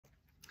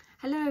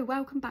Hello,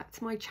 welcome back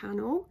to my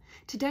channel.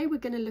 Today we're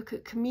going to look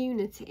at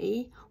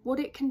community, what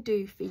it can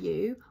do for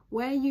you,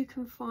 where you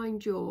can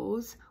find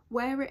yours,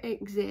 where it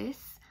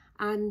exists,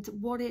 and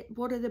what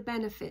are the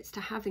benefits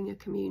to having a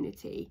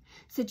community.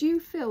 So do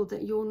you feel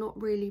that you're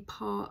not really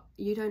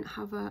you don't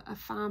have a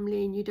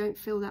family and you don't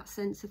feel that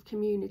sense of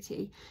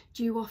community?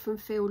 Do you often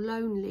feel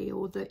lonely,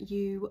 or that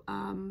you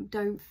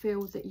don't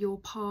feel that you're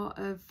part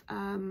of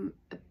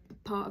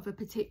a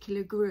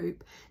particular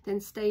group? Then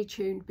stay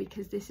tuned,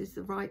 because this is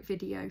the right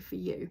video for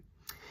you.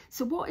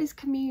 So what is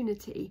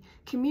community?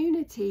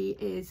 Community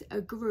is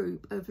a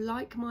group of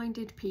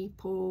like-minded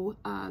people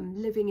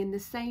living in the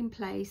same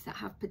place that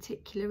have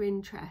particular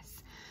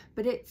interests,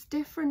 but it's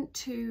different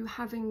to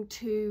having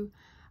to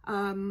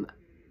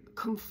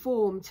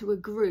conform to a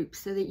group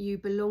so that you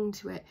belong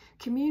to it.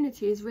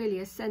 Community is really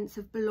a sense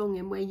of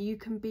belonging where you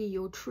can be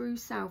your true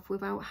self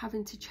without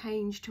having to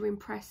change to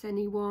impress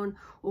anyone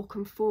or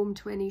conform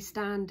to any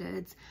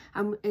standards,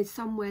 and it's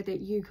somewhere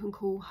that you can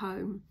call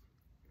home.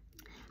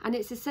 And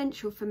it's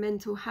essential for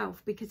mental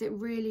health because it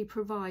really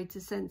provides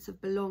a sense of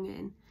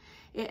belonging.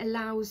 It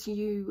allows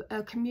you,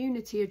 a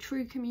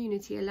true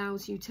community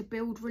allows you to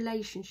build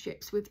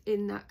relationships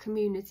within that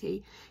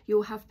community.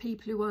 You'll have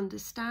people who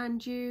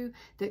understand you,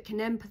 that can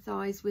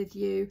empathise with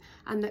you,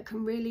 and that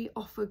can really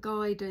offer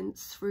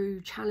guidance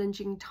through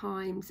challenging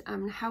times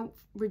and help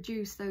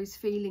reduce those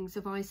feelings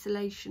of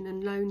isolation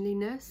and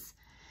loneliness.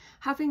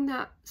 Having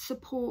that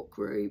support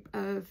group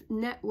of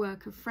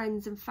network of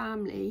friends and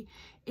family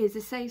is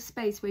a safe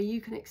space where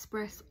you can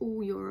express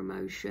all your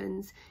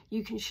emotions,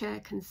 you can share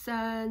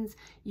concerns,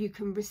 you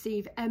can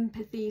receive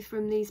empathy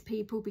from these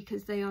people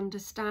because they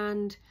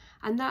understand,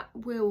 and that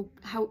will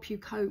help you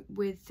cope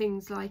with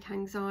things like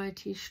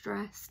anxiety,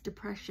 stress,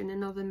 depression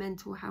and other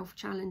mental health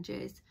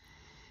challenges.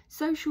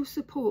 Social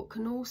support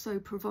can also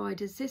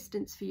provide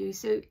assistance for you.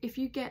 So if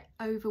you get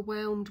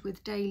overwhelmed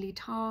with daily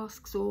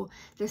tasks, or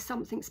there's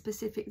something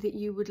specific that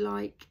you would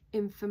like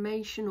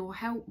information or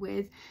help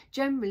with,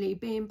 generally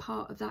being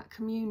part of that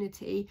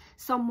community,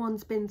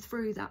 someone's been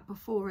through that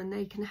before and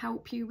they can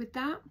help you with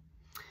that.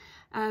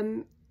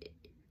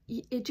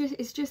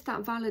 It's just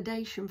that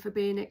validation for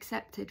being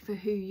accepted for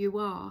who you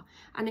are,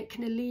 and it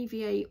can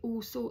alleviate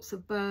all sorts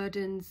of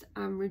burdens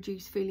and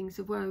reduce feelings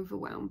of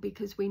overwhelm,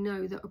 because we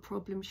know that a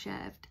problem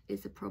shared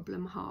is a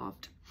problem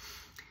halved.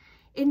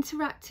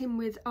 Interacting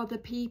with other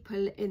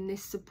people in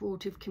this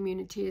supportive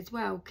community as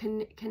well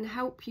can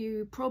help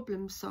you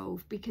problem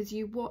solve, because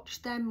you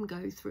watch them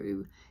go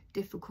through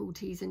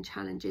difficulties and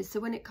challenges. So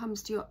when it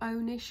comes to your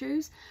own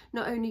issues,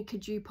 not only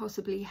could you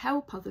possibly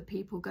help other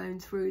people going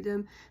through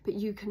them, but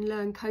you can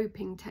learn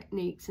coping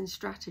techniques and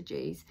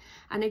strategies,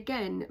 and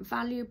again,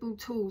 valuable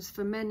tools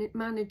for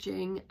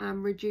managing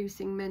and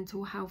reducing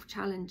mental health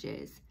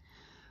challenges.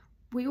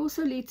 We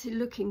also need to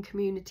look in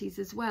communities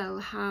as well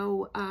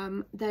how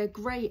they're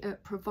great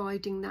at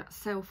providing that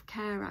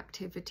self-care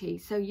activity.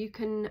 So you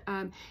can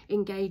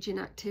engage in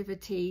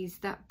activities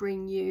that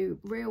bring you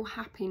real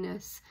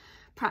happiness,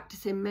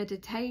 practicing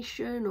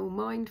meditation or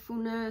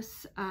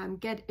mindfulness.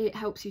 It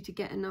helps you to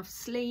get enough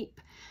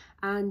sleep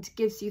and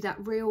gives you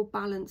that real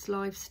balanced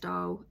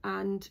lifestyle.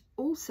 And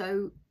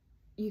also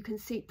you can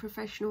seek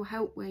professional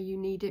help where you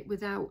need it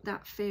without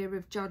that fear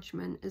of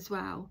judgment as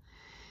well.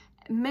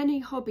 Many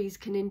hobbies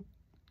can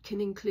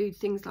include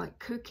things like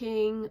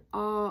cooking,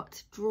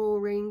 art,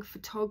 drawing,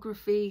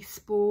 photography,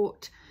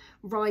 sport,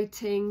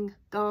 writing,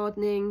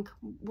 gardening,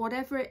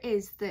 whatever it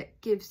is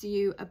that gives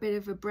you a bit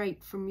of a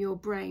break from your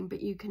brain,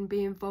 but you can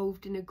be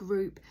involved in a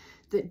group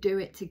that do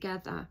it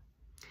together.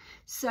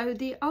 So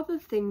the other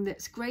thing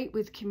that's great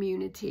with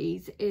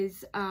communities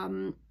is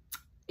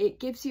it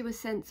gives you a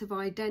sense of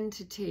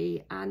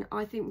identity, and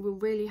I think will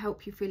really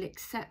help you feel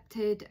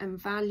accepted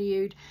and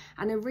valued,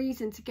 and a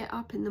reason to get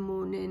up in the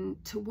morning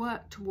to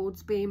work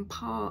towards being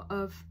part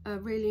of a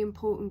really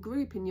important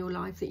group in your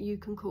life that you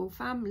can call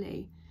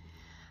family.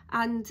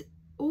 And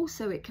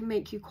also it can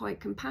make you quite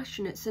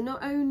compassionate. So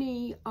not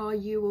only are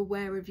you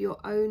aware of your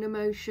own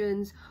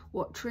emotions,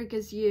 what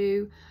triggers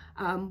you,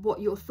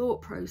 what your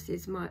thought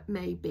process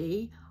may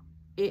be,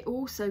 it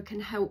also can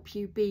help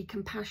you be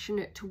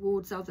compassionate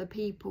towards other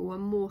people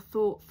and more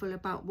thoughtful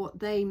about what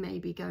they may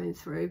be going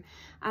through,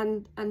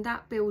 and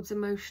that builds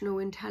emotional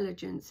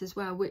intelligence as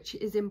well, which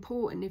is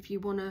important if you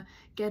want to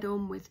get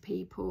on with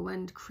people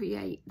and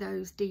create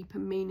those deep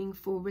and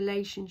meaningful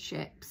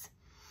relationships.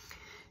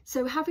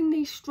 So having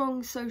these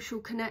strong social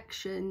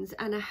connections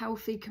and a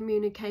healthy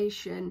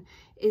communication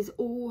will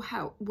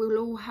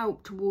all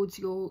help towards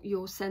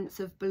your sense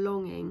of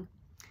belonging.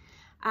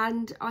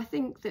 And I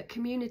think that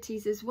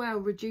communities as well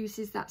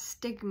reduces that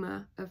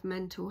stigma of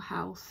mental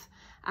health,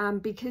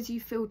 because you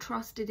feel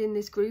trusted in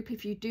this group.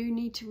 If you do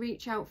need to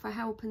reach out for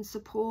help and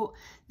support,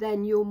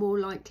 then you're more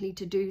likely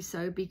to do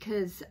so,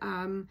 because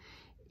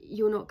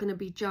you're not going to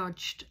be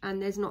judged, and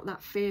there's not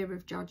that fear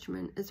of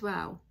judgment as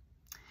well.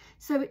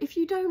 So if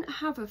you don't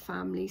have a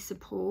family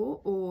support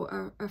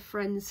or a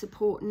friend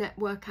support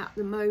network at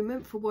the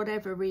moment for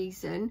whatever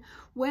reason,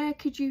 where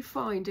could you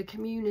find a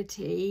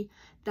community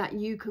that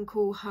you can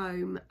call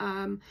home.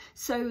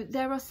 So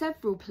there are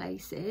several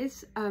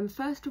places.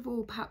 First of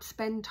all, perhaps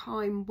spend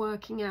time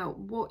working out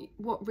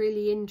what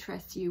really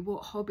interests you,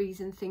 what hobbies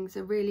and things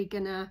are really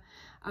gonna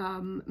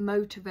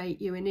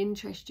motivate you and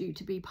interest you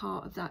to be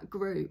part of that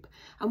group.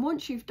 And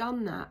once you've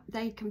done that,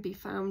 they can be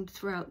found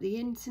throughout the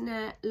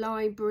internet,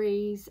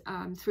 libraries,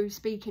 through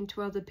speaking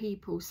to other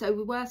people. So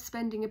we're worth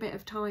spending a bit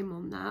of time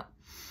on that.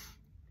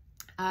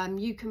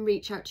 You can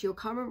reach out to your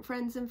current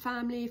friends and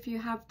family if you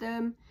have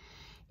them.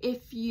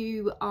 If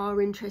you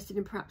are interested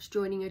in perhaps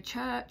joining a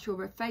church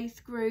or a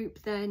faith group,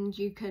 then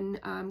you can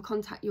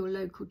contact your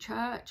local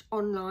church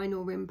online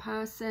or in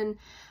person.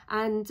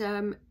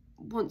 And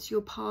once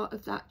you're part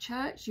of that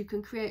church, you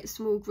can create a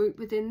small group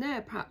within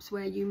there, perhaps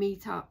where you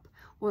meet up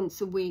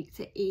once a week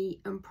to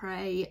eat and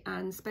pray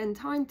and spend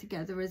time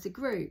together as a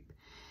group.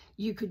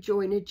 You could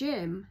join a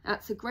gym.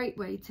 That's a great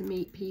way to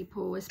meet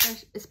people,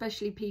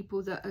 especially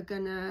people that are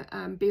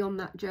gonna be on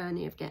that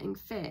journey of getting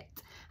fit.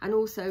 And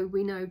also,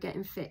 we know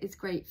getting fit is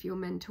great for your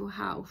mental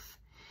health.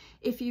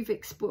 If you've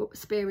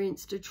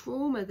experienced a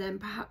trauma, then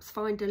perhaps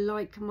find a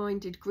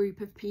like-minded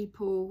group of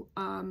people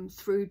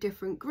through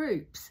different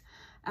groups,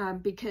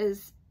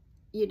 because,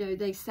 you know,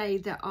 they say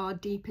that our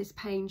deepest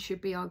pain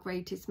should be our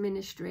greatest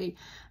ministry.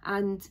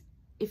 And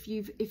if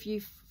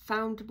you've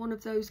found one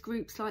of those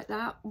groups like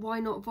that, why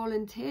not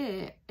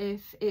volunteer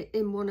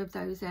in one of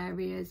those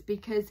areas?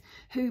 Because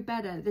who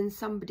better than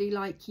somebody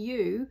like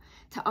you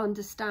to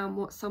understand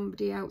what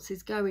somebody else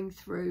is going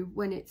through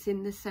when it's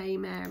in the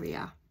same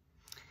area.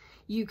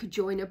 You could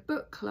join a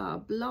book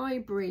club,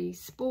 library,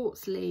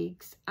 sports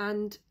leagues,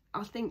 and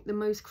I think the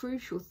most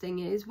crucial thing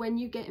is when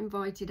you get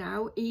invited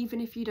out, even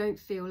if you don't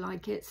feel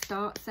like it,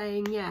 start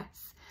saying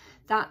yes.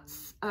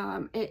 That's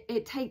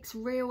it takes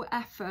real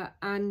effort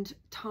and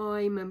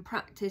time and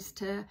practice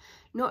to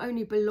not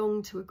only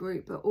belong to a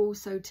group, but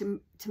also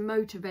to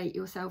motivate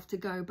yourself to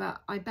go.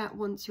 But I bet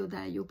once you're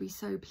there, you'll be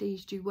so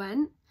pleased you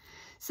went.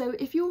 So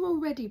if you're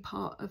already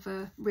part of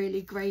a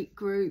really great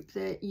group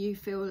that you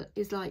feel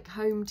is like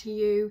home to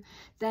you,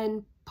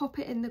 then pop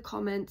it in the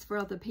comments for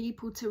other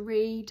people to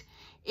read.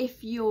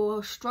 If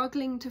you're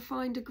struggling to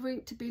find a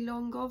group to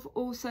belong of,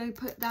 also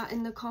put that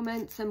in the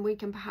comments and we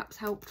can perhaps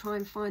help try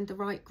and find the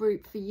right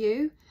group for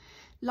you.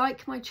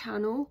 Like my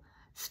channel,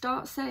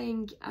 start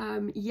saying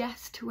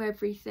yes to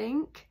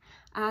everything,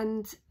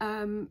 and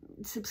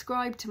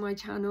subscribe to my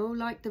channel,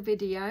 like the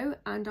video,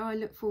 and I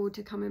look forward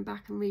to coming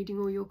back and reading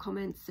all your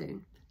comments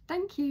soon.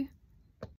 Thank you.